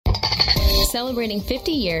Celebrating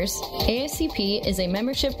 50 years, ASCP is a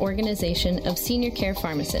membership organization of senior care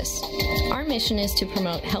pharmacists. Our mission is to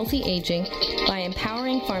promote healthy aging by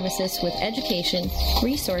empowering pharmacists with education,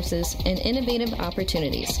 resources, and innovative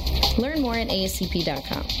opportunities. Learn more at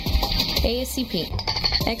ASCP.com.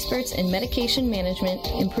 ASCP, experts in medication management,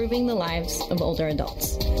 improving the lives of older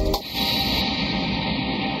adults.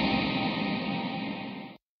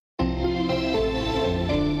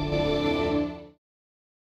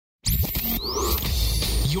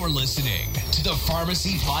 You're listening to the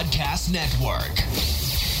Pharmacy Podcast Network.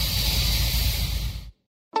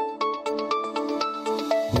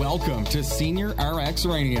 Welcome to Senior RX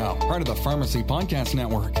Radio, part of the Pharmacy Podcast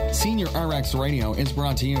Network. Senior RX Radio is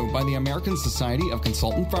brought to you by the American Society of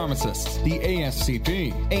Consultant Pharmacists, the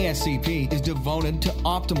ASCP. ASCP is devoted to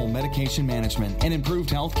optimal medication management and improved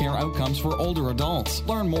healthcare outcomes for older adults.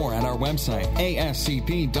 Learn more at our website,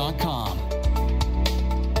 ascp.com.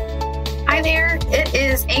 Hi there, it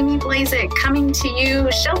is Amy Blazek coming to you,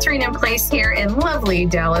 sheltering in place here in lovely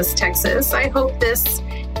Dallas, Texas. I hope this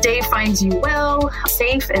day finds you well,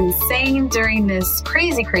 safe, and sane during this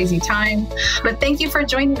crazy, crazy time. But thank you for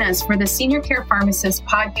joining us for the Senior Care Pharmacist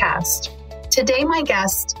podcast. Today, my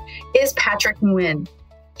guest is Patrick Nguyen.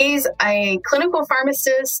 He's a clinical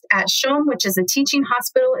pharmacist at CHUM, which is a teaching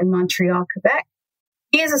hospital in Montreal, Quebec.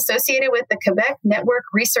 He is associated with the Quebec Network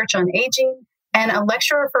Research on Aging and a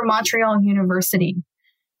lecturer for Montreal University.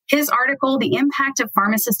 His article, The Impact of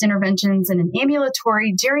Pharmacist Interventions in an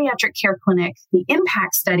Ambulatory Geriatric Care Clinic, the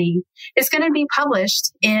IMPACT Study, is going to be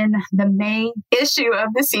published in the May issue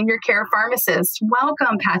of the Senior Care Pharmacist.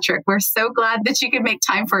 Welcome, Patrick. We're so glad that you could make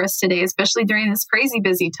time for us today, especially during this crazy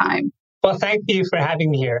busy time. Well, thank you for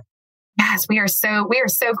having me here. Yes, we are so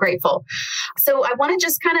grateful. So I want to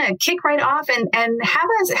just kind of kick right off and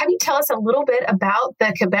have you tell us a little bit about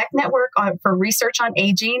the Quebec Network for Research on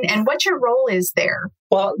Aging and what your role is there.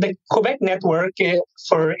 Well, the Quebec Network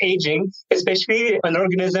for Aging is basically an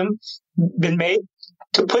organism been made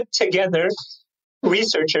to put together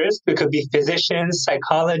researchers, who could be physicians,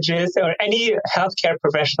 psychologists, or any healthcare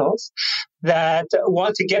professionals that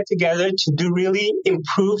want to get together to do really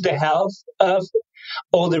improve the health of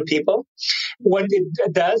older people. What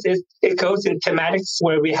it does is it goes in thematics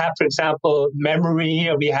where we have, for example, memory,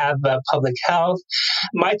 or we have public health.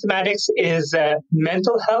 My thematics is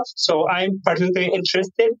mental health. So I'm particularly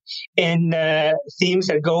interested in themes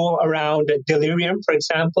that go around delirium, for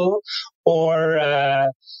example, or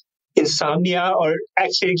insomnia, or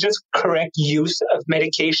actually just correct use of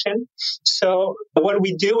medication. So what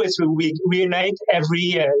we do is we reunite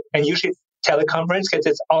every, and usually teleconference, because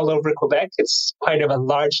it's all over Quebec. It's quite of a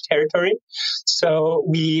large territory. So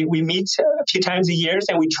we meet a few times a year,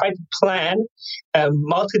 and we try to plan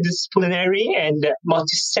multidisciplinary and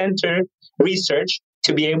multi-center research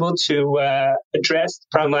to be able to address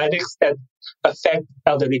problematics that affect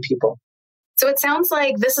elderly people. So it sounds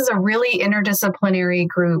like this is a really interdisciplinary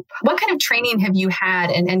group. What kind of training have you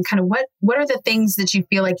had, and kind of what are the things that you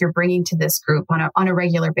feel like you're bringing to this group on a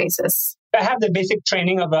regular basis? I have the basic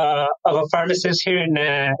training of a pharmacist here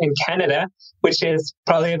in Canada, which is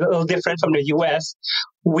probably a little different from the US.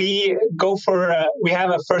 We go for, we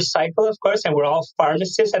have a first cycle, of course, and we're all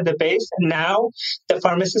pharmacists at the base. Now the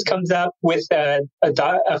pharmacist comes up with a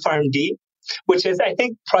PharmD, which is, I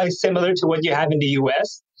think, probably similar to what you have in the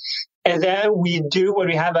US. And then we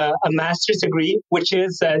have a master's degree, which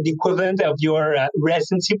is the equivalent of your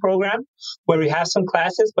residency program, where we have some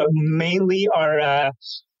classes, but mainly our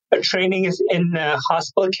training is in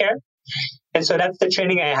hospital care. And so that's the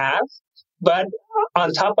training I have. But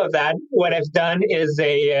on top of that, what I've done is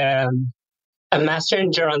a master in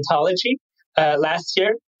gerontology last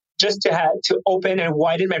year, just to open and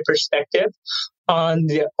widen my perspective on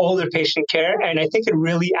the older patient care. And I think it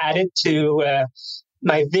really added to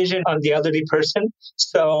my vision on the elderly person.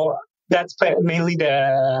 So that's mainly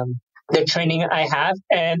the training I have.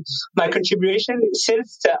 And my contribution,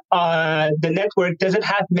 since the network doesn't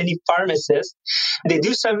have many pharmacists, they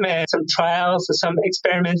do some trials, some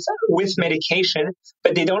experiments with medication,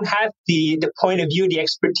 but they don't have the point of view, the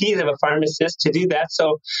expertise of a pharmacist to do that.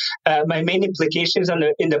 So my main implications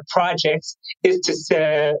in the projects is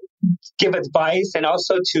to give advice and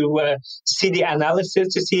also to see the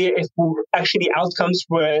analysis to see if actually the outcomes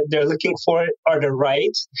where they're looking for are the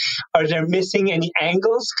right. Are they missing any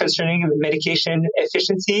angles concerning medication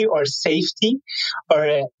efficiency or safety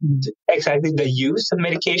or exactly the use of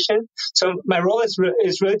medication? So my role is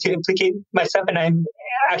really to implicate myself, and I'm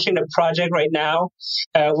actually in a project right now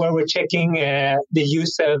where we're checking the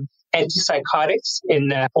use of antipsychotics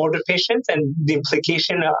in older patients and the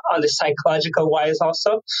implication on the psychological wise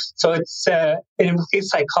also. So it implicates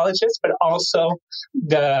psychologists, but also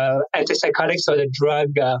the antipsychotics or the drug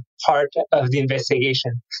part of the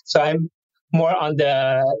investigation. So I'm more on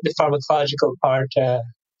the pharmacological part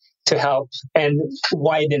to help and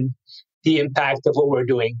widen the impact of what we're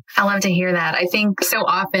doing. I love to hear that. I think so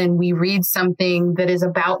often we read something that is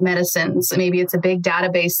about medicines. Maybe it's a big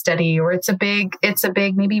database study, or it's a big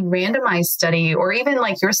maybe randomized study, or even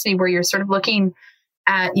like your study where you're sort of looking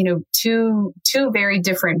at, two very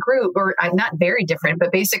different groups, or not very different,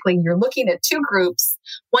 but basically you're looking at two groups.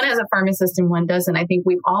 One has a pharmacist and one doesn't. I think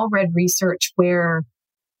we've all read research where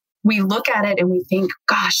we look at it and we think,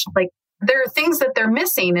 gosh, like, there are things that they're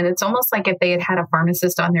missing. And it's almost like if they had a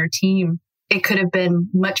pharmacist on their team, it could have been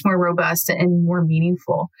much more robust and more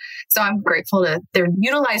meaningful. So I'm grateful that they're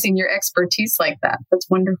utilizing your expertise like that. That's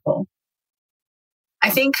wonderful.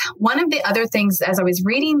 I think one of the other things, as I was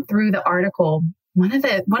reading through the article, one of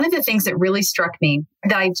the things that really struck me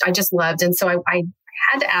that I just loved. And so I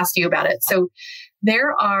had to ask you about it. So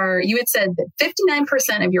you had said that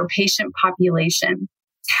 59% of your patient population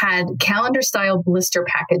had calendar-style blister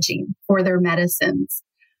packaging for their medicines.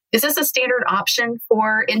 Is this a standard option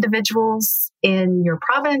for individuals in your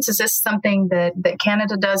province? Is this something that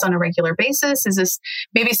Canada does on a regular basis? Is this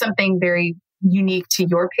maybe something very unique to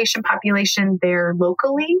your patient population there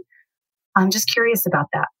locally? I'm just curious about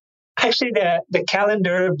that. Actually, the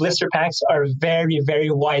calendar blister packs are very,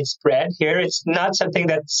 very widespread here. It's not something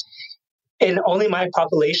that's in only my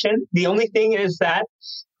population. The only thing is that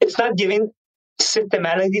it's not given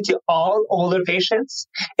systematically to all older patients.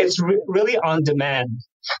 It's really on demand.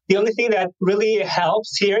 The only thing that really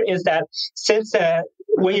helps here is that since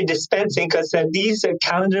when you're dispensing, because these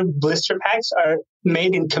calendar blister packs are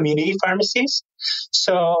made in community pharmacies.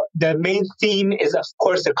 So the main theme is, of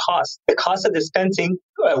course, the cost. The cost of dispensing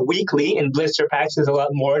weekly in blister packs is a lot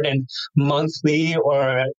more than monthly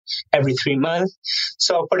or every 3 months.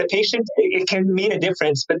 So for the patient, it can mean a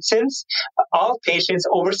difference. But since all patients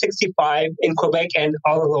over 65 in Quebec and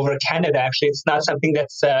all over Canada, actually, it's not something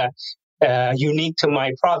that's unique to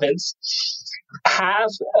my province, have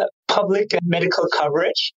public medical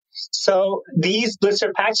coverage. So these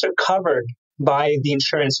blister packs are covered by the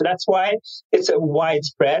insurance. So that's why it's a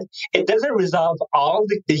widespread. It doesn't resolve all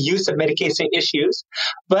the use of medication issues,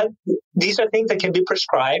 but these are things that can be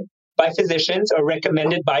prescribed by physicians or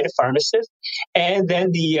recommended by the pharmacist. And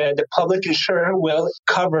then the public insurer will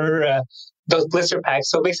cover those blister packs.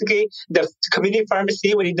 So basically, the community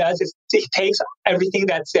pharmacy, what he does is he takes everything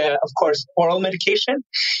that's, of course, oral medication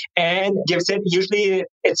and gives it. Usually,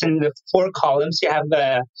 it's in the 4 columns. You have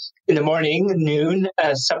in the morning, noon,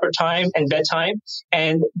 supper time, and bedtime,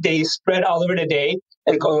 and they spread all over the day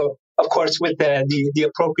and go, of course, with the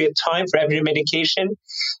appropriate time for every medication,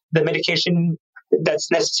 the medication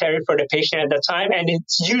that's necessary for the patient at that time, and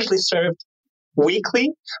it's usually served weekly.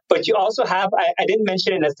 But you also have, I didn't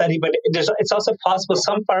mention in a study, but it's also possible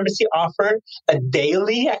some pharmacy offer a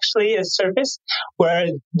daily, actually, a service where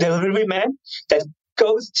delivery man that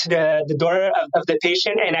goes to the door of the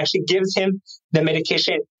patient and actually gives him the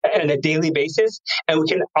medication on a daily basis. And we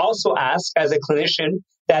can also ask as a clinician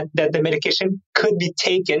that the medication could be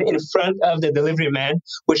taken in front of the delivery man,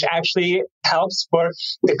 which actually helps for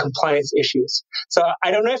the compliance issues. So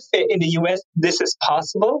I don't know if in the US this is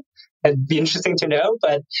possible. It'd be interesting to know,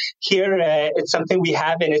 but here it's something we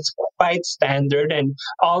have, and it's quite standard, and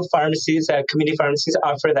all pharmacies, community pharmacies,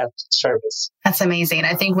 offer that service. That's amazing.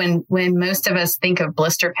 I think when most of us think of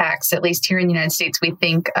blister packs, at least here in the United States, we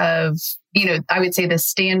think of, I would say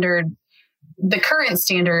the current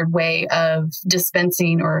standard way of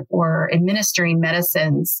dispensing or administering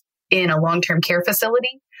medicines in a long-term care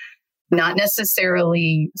facility, not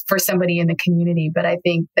necessarily for somebody in the community, but I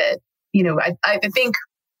think that, I think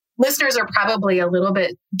listeners are probably a little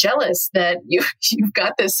bit jealous that you've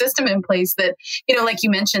got this system in place that, like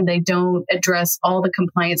you mentioned, they don't address all the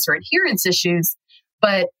compliance or adherence issues,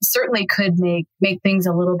 but certainly could make things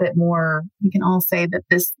a little bit more. We can all say that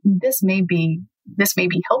this may be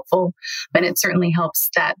helpful, but it certainly helps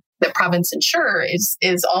that the province insurer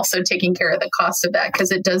is also taking care of the cost of that,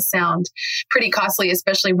 because it does sound pretty costly,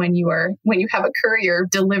 especially when you have a courier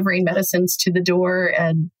delivering medicines to the door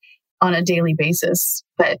and on a daily basis.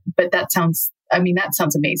 But that sounds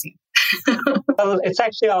amazing. Well, it's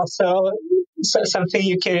actually also something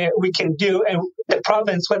we can do. And the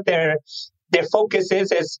province, what their focus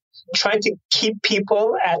is trying to keep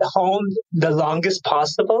people at home the longest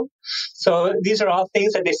possible. So these are all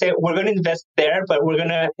things that they say, we're going to invest there, but we're going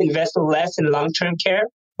to invest less in long-term care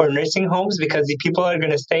or nursing homes because the people are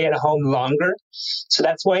going to stay at home longer. So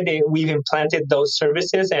that's why we've implanted those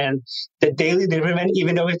services, and the daily delivery,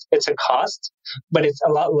 even though it's a cost, but it's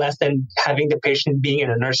a lot less than having the patient being in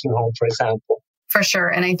a nursing home, for example. For sure.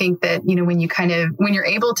 And I think that, when you're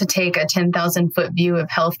able to take a 10,000 foot view of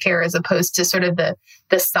healthcare as opposed to sort of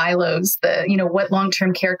the silos, what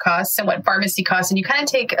long-term care costs and what pharmacy costs, and you kind of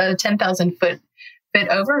take a 10,000 foot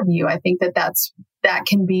overview, I think that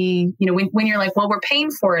can be, when you're like, well, we're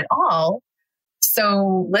paying for it all.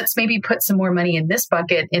 So let's maybe put some more money in this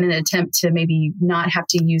bucket in an attempt to maybe not have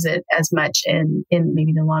to use it as much in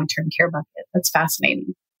maybe the long-term care bucket. That's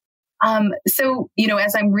fascinating. So,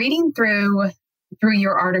 as I'm reading through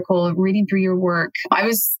your article, reading through your work, I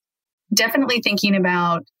was definitely thinking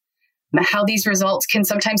about how these results can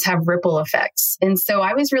sometimes have ripple effects. And so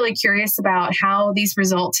I was really curious about how these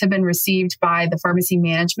results have been received by the pharmacy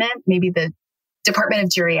management, maybe the Department of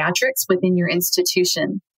Geriatrics within your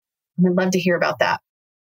institution. I'd love to hear about that.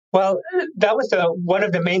 Well, that was one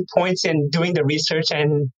of the main points in doing the research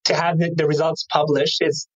and to have the results published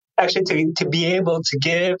is actually to be able to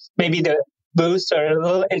give maybe the boost or a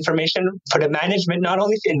little information for the management, not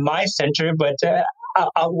only in my center, but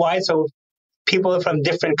outwide. So people from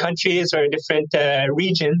different countries or different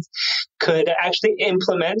regions could actually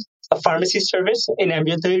implement a pharmacy service in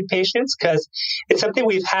ambulatory patients, because it's something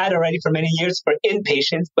we've had already for many years for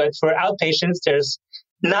inpatients, but for outpatients, there's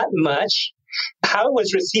not much. How it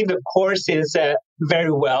was received, of course, is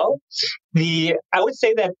very well. I would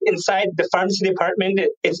say that inside the pharmacy department,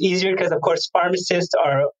 it's easier because, of course, pharmacists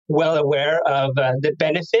are well aware of the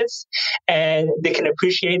benefits, and they can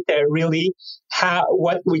appreciate really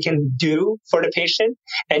what we can do for the patient.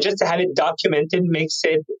 And just to have it documented makes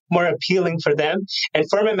it more appealing for them. And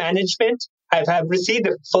for my management, I have received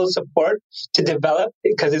the full support to develop,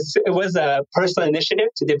 because it was a personal initiative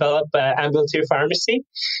to develop ambulatory pharmacy,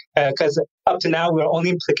 because up to now we're only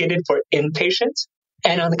implicated for inpatients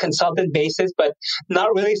and on a consultant basis, but not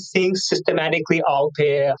really seeing systematically all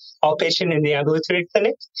patient in the ambulatory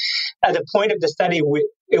clinic. At the point of the study,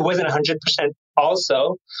 it wasn't 100%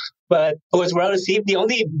 also, but it was well received. The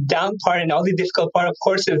only down part and the only difficult part, of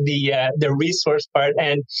course, is the resource part.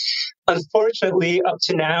 And unfortunately, up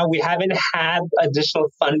to now, we haven't had additional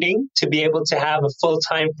funding to be able to have a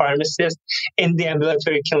full-time pharmacist in the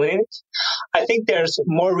ambulatory clinic. I think there's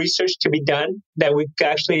more research to be done that we could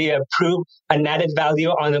actually prove an added value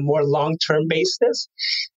on a more long-term basis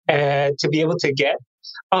to be able to get.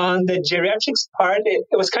 On the geriatrics part, it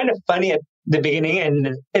was kind of funny at the beginning,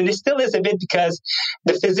 and it still is a bit, because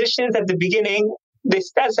the physicians at the beginning, they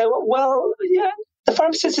said, well, yeah, the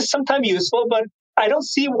pharmacist is sometimes useful, but I don't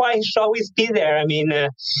see why he should always be there. I mean,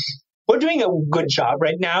 we're doing a good job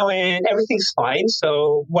right now and everything's fine.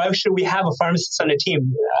 So why should we have a pharmacist on the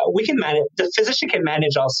team? We can manage, the physician can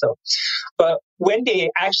manage also. But when they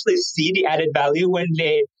actually see the added value, when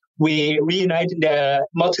we reunite the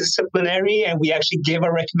multidisciplinary and we actually give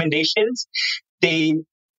our recommendations, they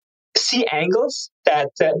see angles that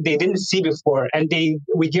they didn't see before, and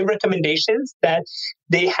we give recommendations that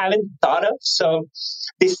they haven't thought of. So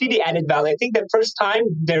they see the added value. I think the first time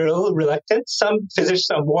they're a little reluctant. Some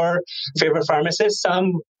physicians are more favorite pharmacists,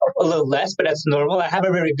 some a little less, but that's normal. I have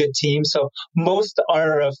a very good team, so most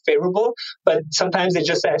are favorable, but sometimes they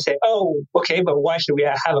just say, oh, okay, but why should we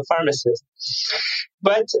have a pharmacist?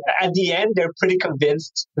 But at the end, they're pretty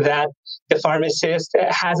convinced that the pharmacist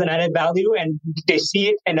has an added value, and they see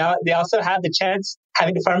it, and now they also have the chance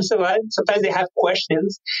having the pharmacist. Sometimes they have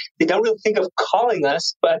questions. They don't really think of calling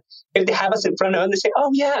us, but if they have us in front of them, they say, oh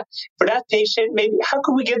yeah, for that patient, maybe how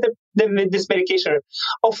could we give them this medication? Or,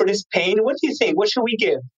 oh, for this pain, what do you think? What should we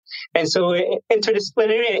give? And so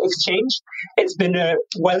interdisciplinary exchange, it's been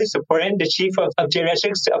widely supported. The chief of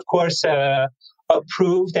geriatrics, of course,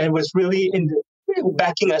 approved and was really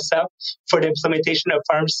backing us up for the implementation of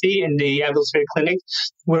pharmacy in the ambulatory clinic.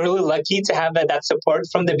 We're really lucky to have that support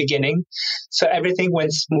from the beginning. So everything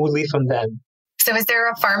went smoothly from then. So is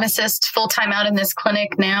there a pharmacist full-time out in this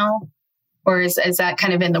clinic now? Or is that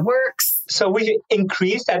kind of in the works? So we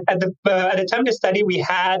increased. At the time of the study, we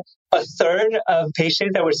had a third of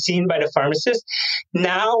patients that were seen by the pharmacist.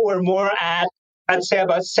 Now we're more at, I'd say,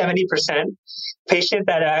 about 70% patients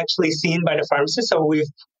that are actually seen by the pharmacist. So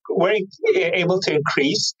we're able to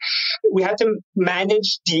increase. We have to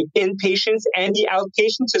manage the inpatients and the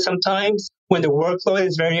outpatients. So sometimes when the workload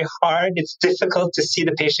is very hard, it's difficult to see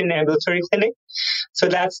the patient in the ambulatory clinic. So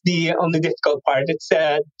that's the only difficult part. It's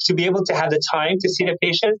to be able to have the time to see the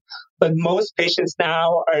patient. But most patients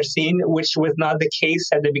now are seen, which was not the case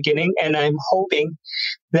at the beginning. And I'm hoping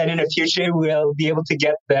that in the future we'll be able to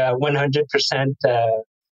get the 100%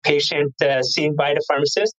 patient seen by the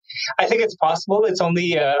pharmacist. I think it's possible. It's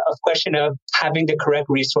only a question of having the correct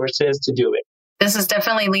resources to do it. This is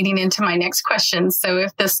definitely leading into my next question. So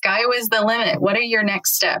if the sky was the limit, what are your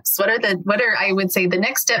next steps? What are I would say the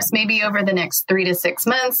next steps, maybe over the next 3 to 6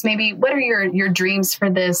 months? Maybe what are your dreams for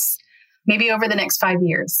this, maybe over the next 5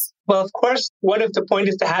 years? Well, of course, one of the points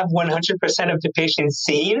is to have 100% of the patients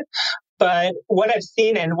seen. But what I've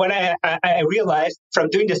seen and what I realized from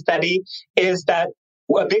doing the study is that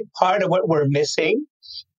a big part of what we're missing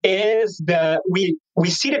is we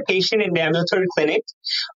see the patient in the ambulatory clinic,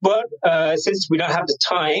 but since we don't have the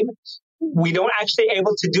time, we don't actually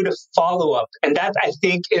able to do the follow-up. And that, I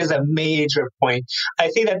think, is a major point. I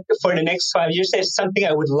think that for the next 5 years, there's something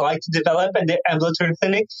I would like to develop in the ambulatory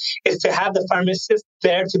clinic is to have the pharmacist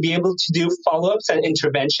there to be able to do follow-ups and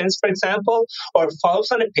interventions, for example, or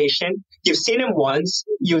follow-ups on a patient. You've seen him once.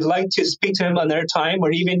 You'd like to speak to him another time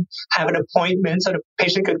or even have an appointment so the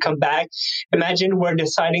patient could come back. Imagine we're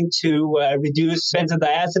deciding to reduce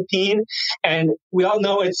benzodiazepine, and we all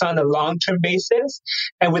know it's on a long-term basis,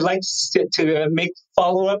 and we'd like to make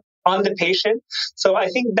follow-up on the patient. So I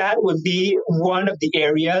think that would be one of the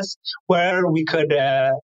areas where we could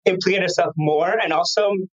implicate ourselves more and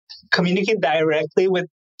also communicate directly with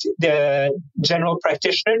the general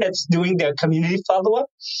practitioner that's doing the community follow-up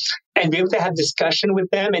and be able to have discussion with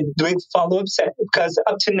them and doing follow-ups, because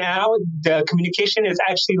up to now, the communication is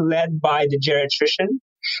actually led by the geriatrician.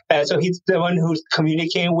 So he's the one who's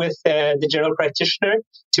communicating with the general practitioner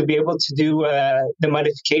to be able to do the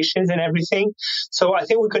modifications and everything. So I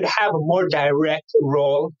think we could have a more direct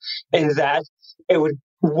role in that. It would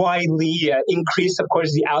widely increase, of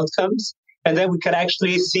course, the outcomes. And then we could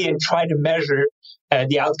actually see and try to measure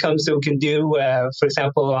the outcomes that we can do, for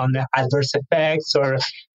example, on the adverse effects or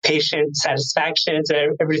patient satisfactions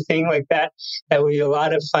and everything like that. That would be a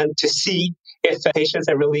lot of fun to see if patients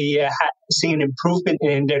are really seeing an improvement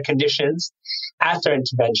in their conditions after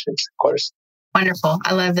interventions, of course. Wonderful.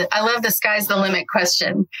 I love that. I love the sky's the limit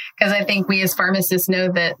question, because I think we as pharmacists know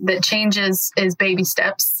that change is baby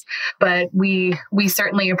steps, but we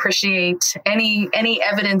certainly appreciate any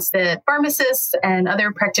evidence that pharmacists and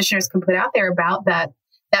other practitioners can put out there about that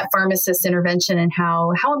pharmacist intervention and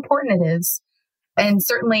how important it is. And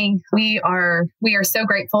certainly we are so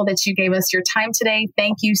grateful that you gave us your time today.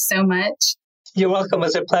 Thank you so much. You're welcome. It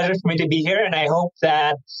was a pleasure for me to be here, and I hope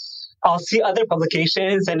that I'll see other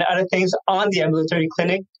publications and other things on the ambulatory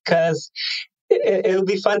clinic, because it'll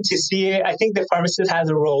be fun to see. I think the pharmacist has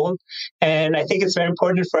a role, and I think it's very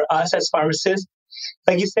important for us as pharmacists.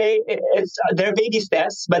 Like you say, they're baby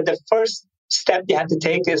steps, but the first step you have to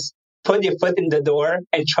take is put your foot in the door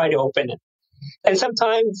and try to open it. And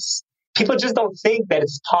sometimes people just don't think that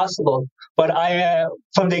it's possible. But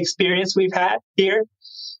from the experience we've had here,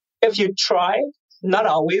 if you try, not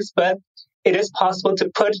always, but it is possible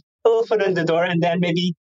to put a little foot in the door and then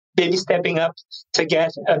maybe stepping up to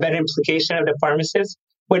get a better implication of the pharmacist.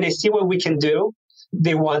 When they see what we can do,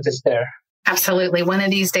 they want us there. Absolutely. One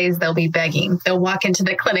of these days, they'll be begging. They'll walk into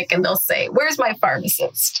the clinic and they'll say, "Where's my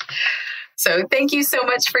pharmacist?" So thank you so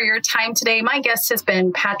much for your time today. My guest has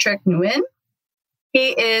been Patrick Nguyen.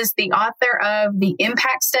 He is the author of The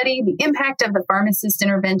Impact Study, The Impact of the Pharmacist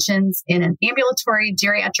Interventions in an Ambulatory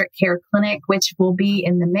Geriatric Care Clinic, which will be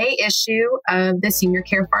in the May issue of the Senior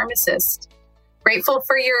Care Pharmacist. Grateful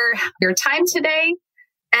for your time today.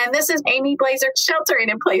 And this is Amy Blazer, sheltering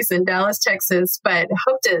in place in Dallas, Texas, but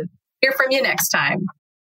hope to hear from you next time.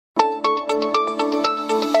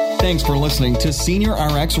 Thanks for listening to Senior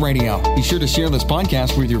RX Radio. Be sure to share this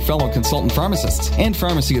podcast with your fellow consultant pharmacists and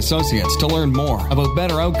pharmacy associates to learn more about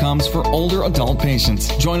better outcomes for older adult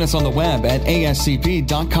patients. Join us on the web at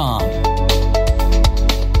ascp.com.